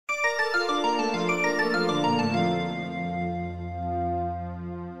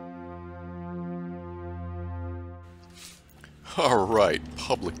Alright,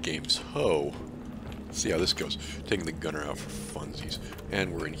 public games. Ho. Let's see how this goes. Taking the gunner out for funsies.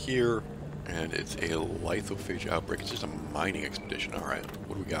 And we're in here, and it's a lithophage outbreak. It's just a mining expedition. Alright,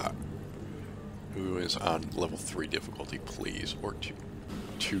 what do we got? Who is on level 3 difficulty, please? Or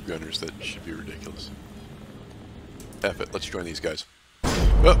two gunners, that should be ridiculous. F it, let's join these guys.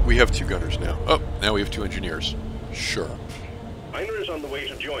 Oh, we have 2 gunners now. Oh, now we have 2 engineers. Sure. Miner is on the way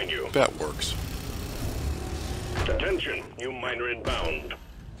to join you. That works. Attention, new miner inbound.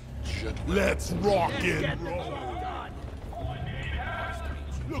 Let's rock it.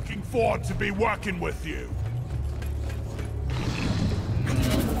 Looking forward to be working with you.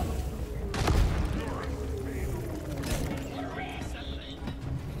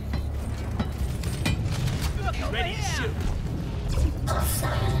 Ready to shoot.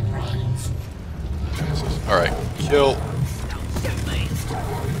 Alright, kill.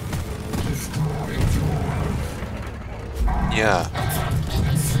 Yeah.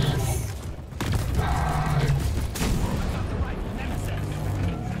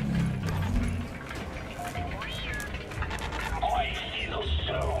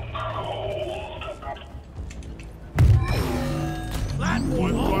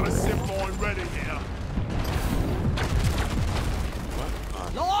 We've got a zip line ready here. What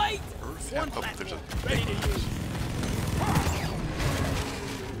on Light! earth? One Oh, there's a ready to use.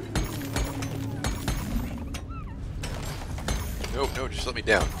 No, no, just let me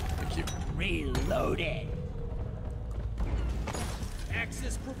down. Thank you. Reloaded.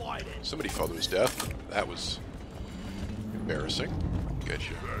 Access provided. Somebody fell to his death. That was embarrassing. Get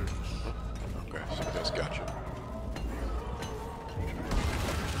you. Okay, somebody else got you.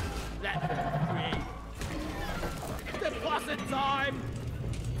 That deposit time.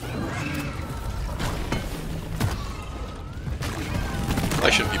 I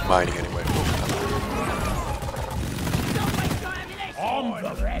shouldn't be mining anyway. I'm the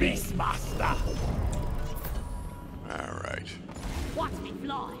Beastmaster. Alright. Watch me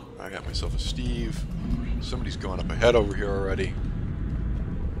fly. I got myself a Steve. Somebody's gone up ahead over here already.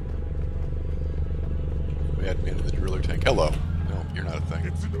 We had me into the driller tank. Hello. No, you're not a thing.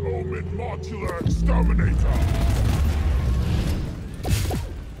 It's an Omen modular exterminator.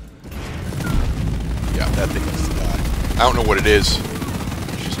 Yeah, that thing needs to die. I don't know what it is.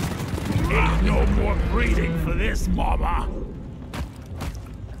 Ain't no more breeding for this, mama.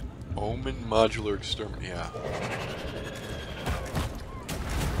 Omen modular exterminator. Yeah.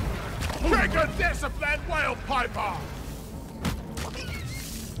 Take a disciplined whale piper.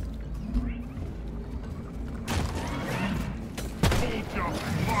 Hold your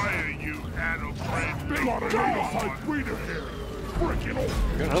fire, you animal. Big dinosaur breeder here. Freaking old.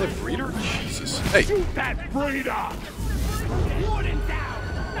 We got another breeder? Jesus. Hey. Shoot that breeder. Warden down.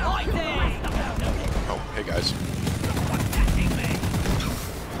 Lightning. Oh, hey guys. Attacking me.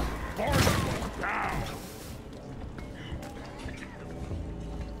 Down.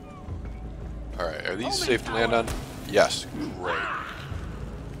 Alright, are these safe to land on? Yes. Great.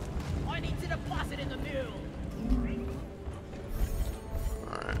 I need to deposit in the mule.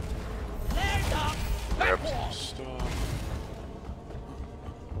 Alright. There's up. Grab some stuff.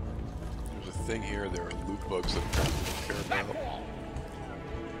 There's a thing here. There are loot bugs that I don't care about.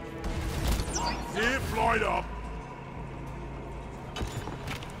 Zip line up.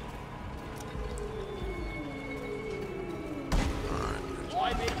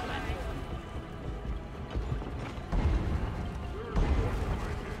 I made a landing.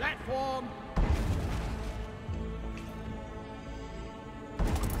 Platform.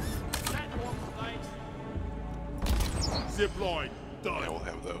 Platform, thanks. Zip line. Done. Yeah, we'll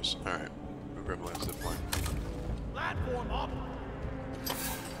have those. Alright. We'll grab the last zip line. Platform up.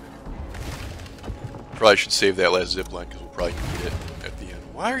 Probably should save that last zip line because we'll probably need it at the end.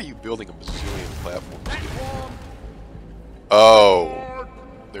 Why are you building a bazillion platforms? Platform. Oh,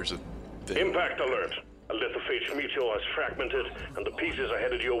 there's a thing. Impact alert. A lithophage meteor has fragmented, and the pieces are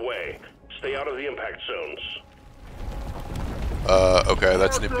headed your way. Stay out of the impact zones. Okay,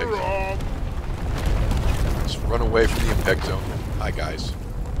 that's an impact zone. Let's run away from the impact zone. Hi, guys.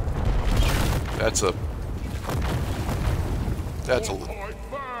 That's a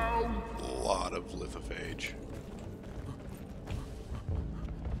lot of lithophage.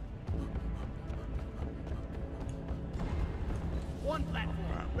 One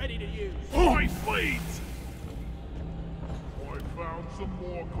platform. Ready to use. My fleet! I found some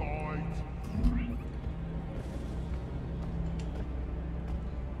more kinds.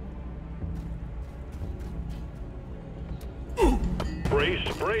 Brace,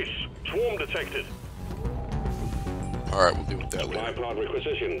 brace. Swarm detected. Alright, we'll deal with that Supply later. pod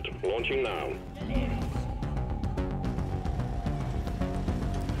requisitioned. Launching now.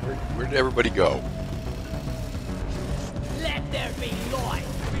 Where did everybody go? Let there be light.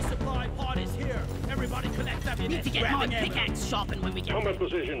 Resupply pod is here. Everybody collect up. Need to get my pickaxe sharpened when we get Combat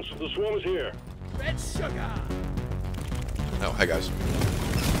positions. The swarm is here. Red sugar. Oh, hi guys.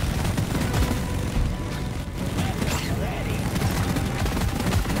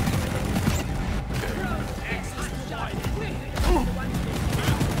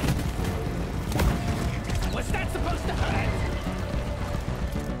 What's that supposed to hurt?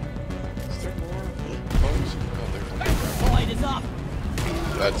 Light is up.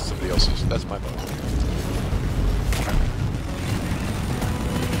 That's somebody else's. That's my boat.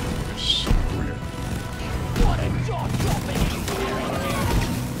 There's so weird. What a jaw-dropping experience.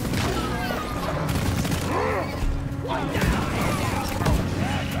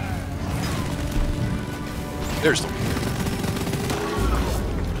 There's the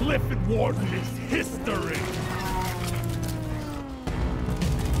Clifford Warden is history.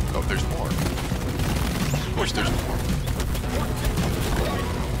 Oh, there's more. Of course there's more.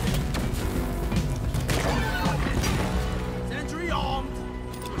 Sentry armed.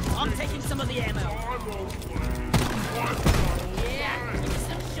 I'm taking some of the ammo. Yeah, give me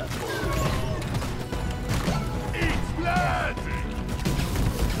some sugar. Eat blood!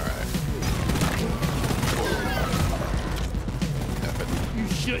 Alright. You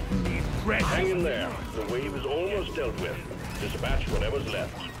shouldn't need bread. Hang in there. The wave is almost dealt with. Dispatch whatever's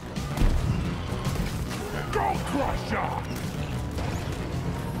left. Go Crusher!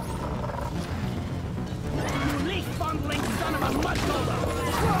 You leaf-bungling son of a mudboulder.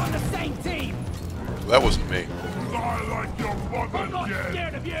 We're on the same team. That wasn't me. Die like your mother I'm not did.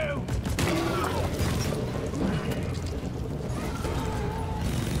 scared of you.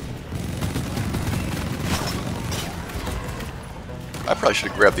 I probably should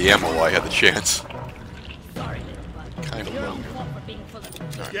have grabbed the ammo while I had the chance. Sorry, little bug. Kind of Your low. own fault for being full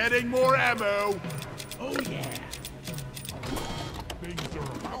of... Getting more ammo. Oh, yeah. Things are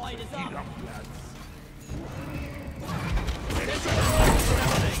about Light is to heat up. up, lads.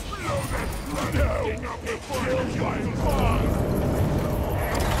 Heating up the fire by fire.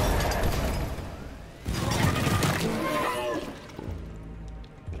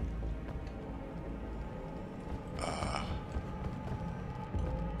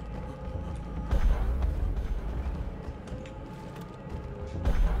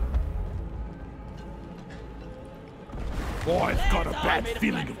 Boy, I've got a bad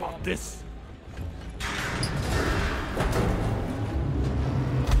feeling about this.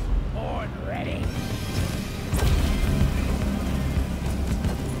 Horn ready.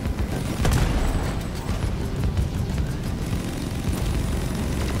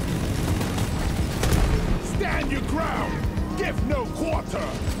 Stand your ground. Give no quarter.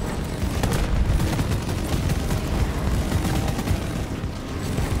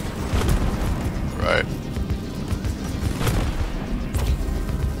 Right.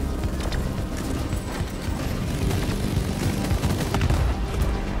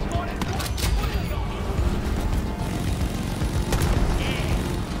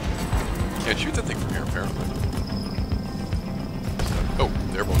 Can't shoot that thing from here, apparently. Oh,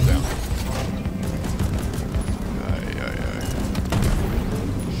 they're both down. Aye, aye,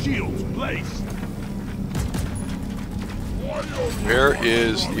 aye. Shields placed. Where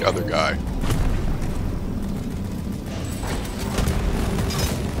is the other guy?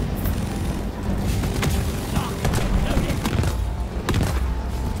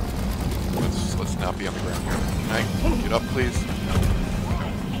 Let's not be on the ground here. Can I get up, please?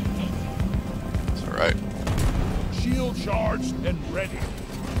 It's all right. Shield charged and ready.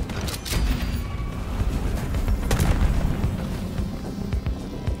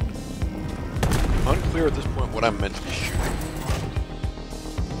 Unclear at this point what I'm meant to be shooting.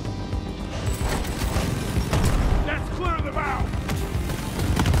 Let's clear them out.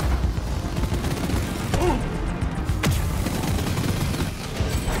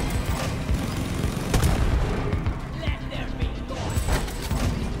 Let there be light.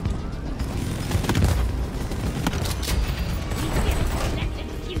 Let them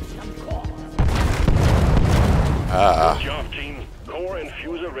fuse some cores. Ah, Good job, team. Core and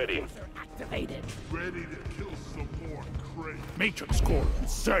fuser ready. Activated. Ready to kill some more crazy. Matrix core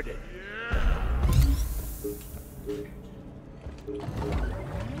inserted.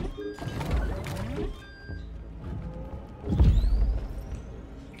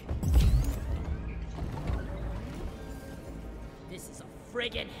 This is a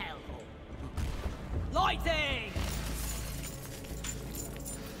friggin' hellhole. Lighting!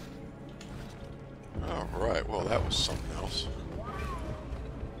 alright, well that was something else.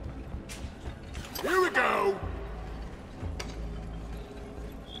 Here we go.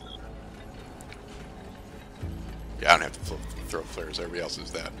 whereas everybody else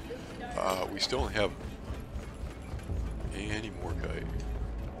is that. We still don't have any more kite.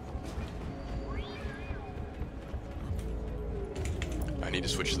 I need to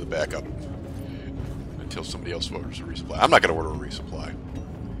switch to the backup until somebody else orders a resupply. I'm not going to order a resupply.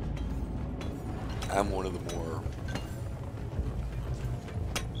 I'm one of the more...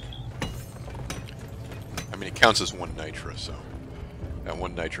 I mean, it counts as 1 nitra, so that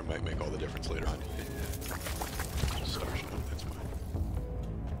 1 nitra might make all the difference later on. Stars, no, that's mine.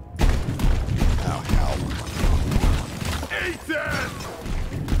 Ow, ow. Ethan!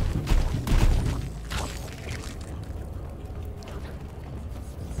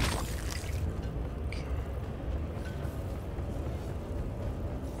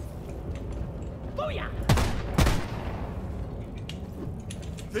 Booyah!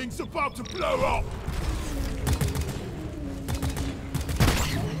 Things about to blow up!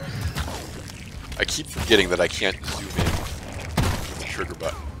 I keep forgetting that I can't zoom in with the trigger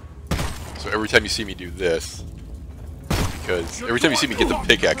button. So every time you see me do this, because every time you see me get the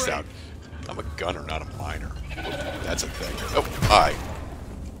pickaxe out, I'm a gunner, not a miner. That's a thing. Oh, hi.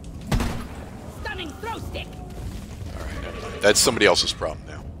 Stunning throw stick! Alright, never mind. That's somebody else's problem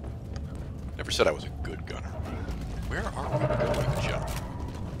now. Never said I was a good gunner. Where are we going, gentlemen?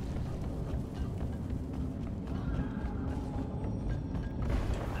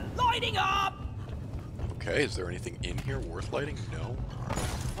 Lighting up! Okay, is there anything in here worth lighting? No.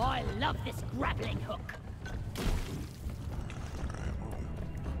 I love this grappling hook.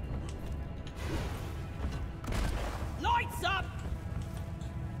 Lights up!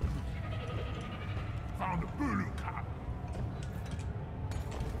 Found a voodoo cop.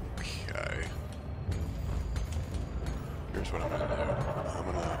 Okay. Here's what I'm gonna do. I'm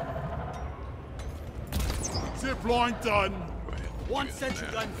gonna Zip line done. go ahead and One do sentry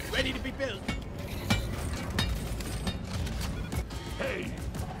that. gun ready to be built. Hey,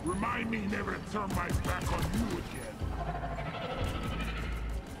 remind me never to turn my back on you again.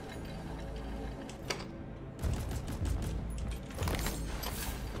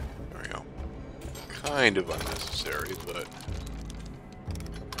 There we go. Kind of unnecessary, but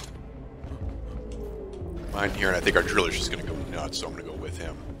mine here, and I think our driller's just gonna go nuts, so I'm gonna go with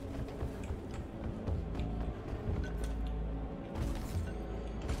him.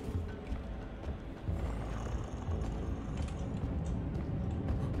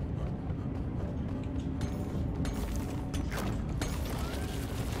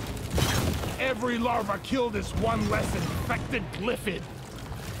 Every larva killed is one less infected glyphid.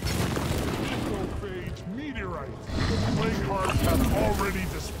 Macrophage meteorites. The plague hearts have already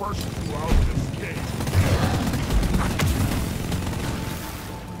dispersed throughout this cave.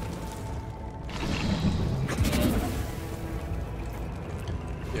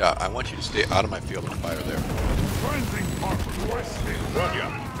 Yeah, I want you to stay out of my field of fire there. Cleansing pot requested. Roger.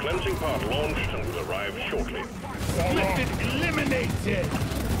 Cleansing pod launched and will arrive shortly. Glyphid eliminated.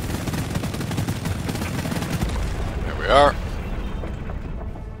 There we are.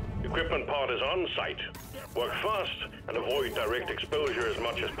 Equipment pod is on site. Work fast and avoid direct exposure as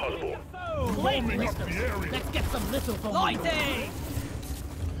much as possible. Warming up the area. Let's get some little lighting!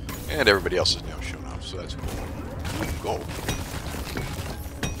 And everybody else is now shown up, so that's cool. Go.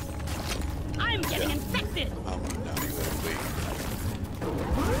 I'm getting infected! I'm not exactly.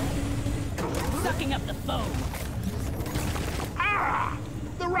 Sucking up the foam. Ah!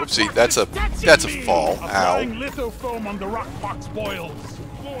 The rock Whoopsie, box that's is a- touching that's a me. fall. Ow. Applying lithofoam on the rock box boils.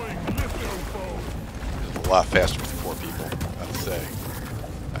 Deploying lithofoam. It's a lot faster with 4 people, I have to say.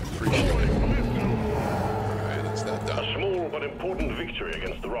 I appreciate it. Alright, that's that A done. small but important victory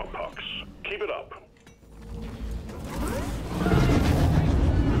against the rockpox. Keep it up.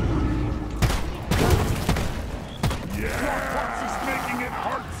 Yeah! Box is making it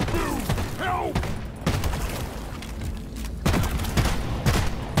hard stew. Help!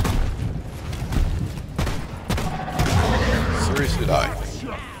 Seriously, die.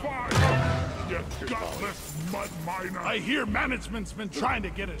 Your fire! You gutless mud miner! I hear management's been trying to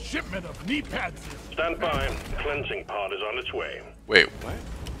get a shipment of knee pads in. Stand by. Cleansing pod is on its way. Wait, what?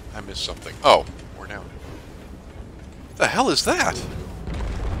 I missed something. Oh, we're down. What the hell is that?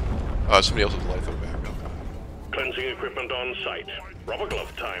 Somebody else's litho backup. Cleansing equipment on site. Rubber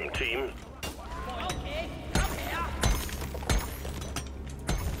glove time, team. Okay, come here.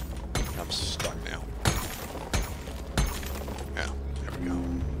 I'm stuck now. Yeah, there we go.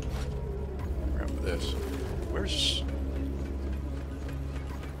 Grab this. Where's...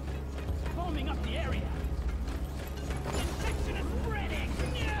 Foaming up the area. Infection is spreading.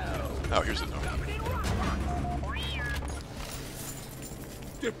 No. Oh, here's the note.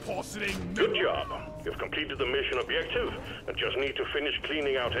 Depositing Good job. You've completed the mission objective and just need to finish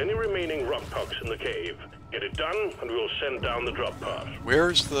cleaning out any remaining rock pucks in the cave. Get it done, and we'll send down the drop pod.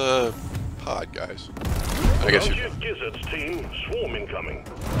 Where's the pod, guys? I guess Don't you... you gizzards, team. Swarm incoming.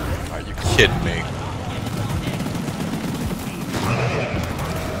 Are you kidding me?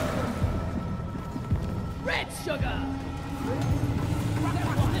 Red sugar!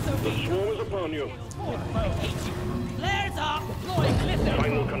 The swarm is upon you. Flares up! Deploying glitter!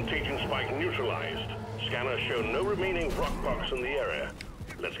 Final contagion spike neutralized. Scanners show no remaining rock pucks in the area.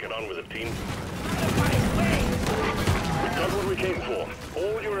 Let's get on with it, team. We've got what we came for.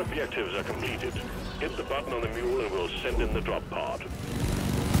 All your objectives are completed. Hit the button on the mule and we'll send in the drop pod.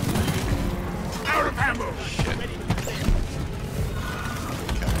 Out of ammo!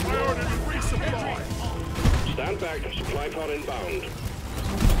 I ordered a resupply. Stand back. Supply pod inbound.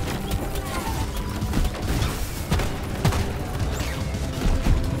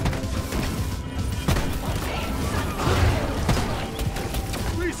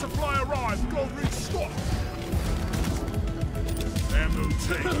 Resupply arrived. Go restock. Ammo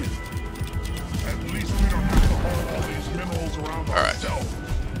taken. At least we don't have to haul all these minerals around ourselves.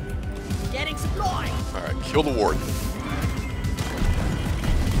 Getting supply! Alright, kill the warden.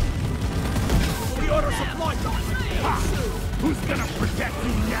 We order supply. Who's gonna protect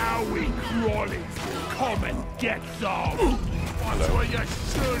you now, we crawlies? Come and get some. Watch where you're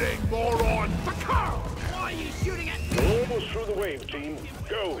shooting, moron. The car. Why are you shooting at me? We're almost through the wave, team.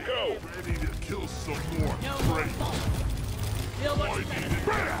 Go, go. Ready to kill some more. No more fault. Feel much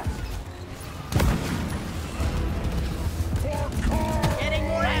better. Getting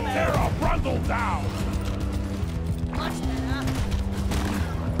more ammo! Terra, bundle down! Much better.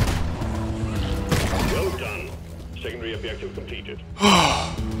 Well done. Secondary objective completed.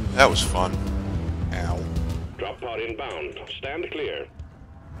 That was fun. Ow. Drop pod inbound. Stand clear.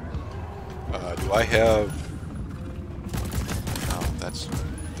 Do I have... Oh, that's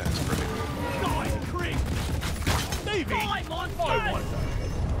great. Die, creep! Maybe! Die, monster! I wonder.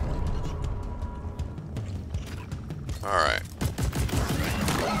 Alright.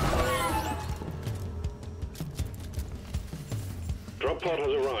 Drop pod has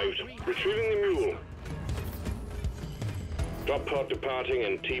arrived. Retrieving the mule. Drop pod departing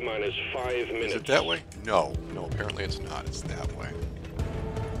in T-minus 5 minutes. Is it that way? No. No, apparently it's not. It's that way.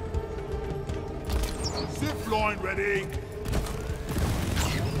 Zip line ready!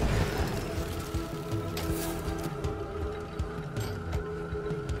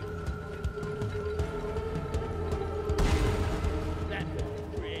 That was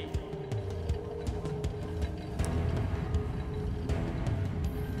great.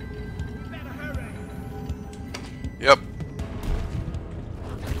 Better hurry! Yep.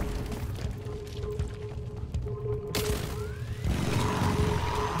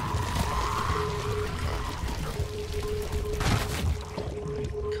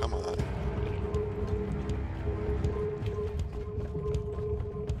 Come on.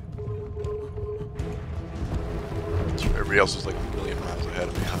 Everybody else is like a million miles ahead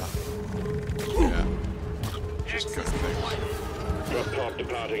of me, huh? Yeah. Just good things. Drop pod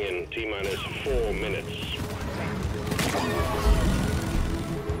departing in T-minus 4 minutes.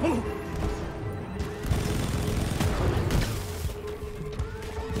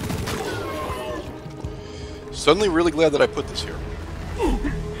 Suddenly really glad that I put this here.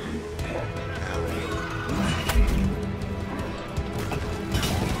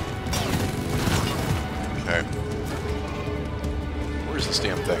 Okay. Where's this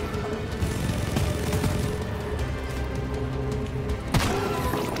damn thing?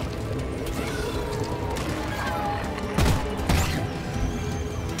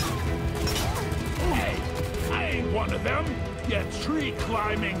 Hey, I ain't one of them. You tree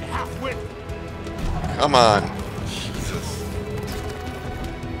climbing halfwit. Come on. Jesus.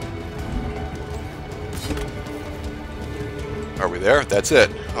 Are we there? That's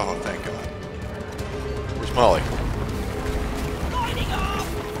it. Oh, thank God. Where's Molly? Lining up!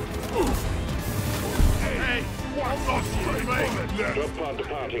 Hey, what's not screaming? Drop pod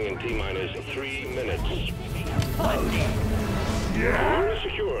departing in T-minus 3 minutes. Yeah. Mule is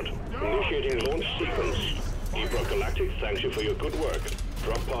secured. Initiating launch sequence. Ebro Galactic thanks you for your good work.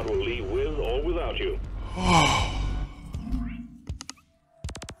 Drop pod will leave with or without you. Yeah.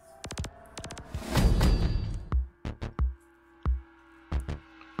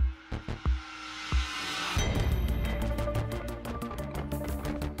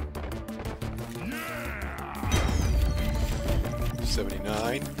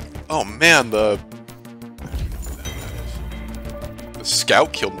 79. Oh man, the... I don't know who that is. The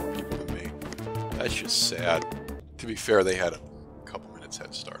scout killed more people than me. That's just sad. To be fair, they had a couple minutes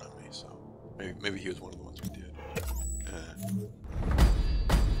head start on me, so... Maybe he was one of the ones who did.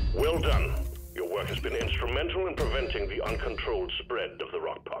 Well done. Your work has been instrumental in preventing the uncontrolled spread of the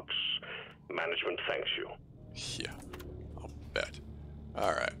rockpox. Management thanks you. Yeah, I'll bet.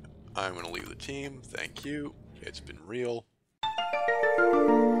 Alright, I'm going to leave the team. Thank you. It's been real.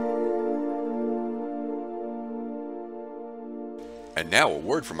 And now a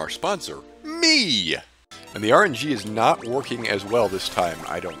word from our sponsor, me! And the RNG is not working as well this time,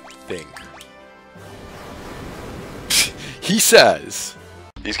 I don't think. He says!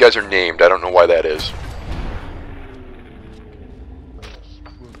 These guys are named, I don't know why that is.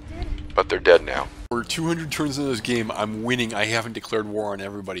 But they're dead now. We're 200 turns into this game, I'm winning, I haven't declared war on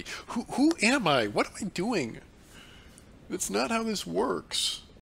everybody. Who am I? What am I doing? That's not how this works.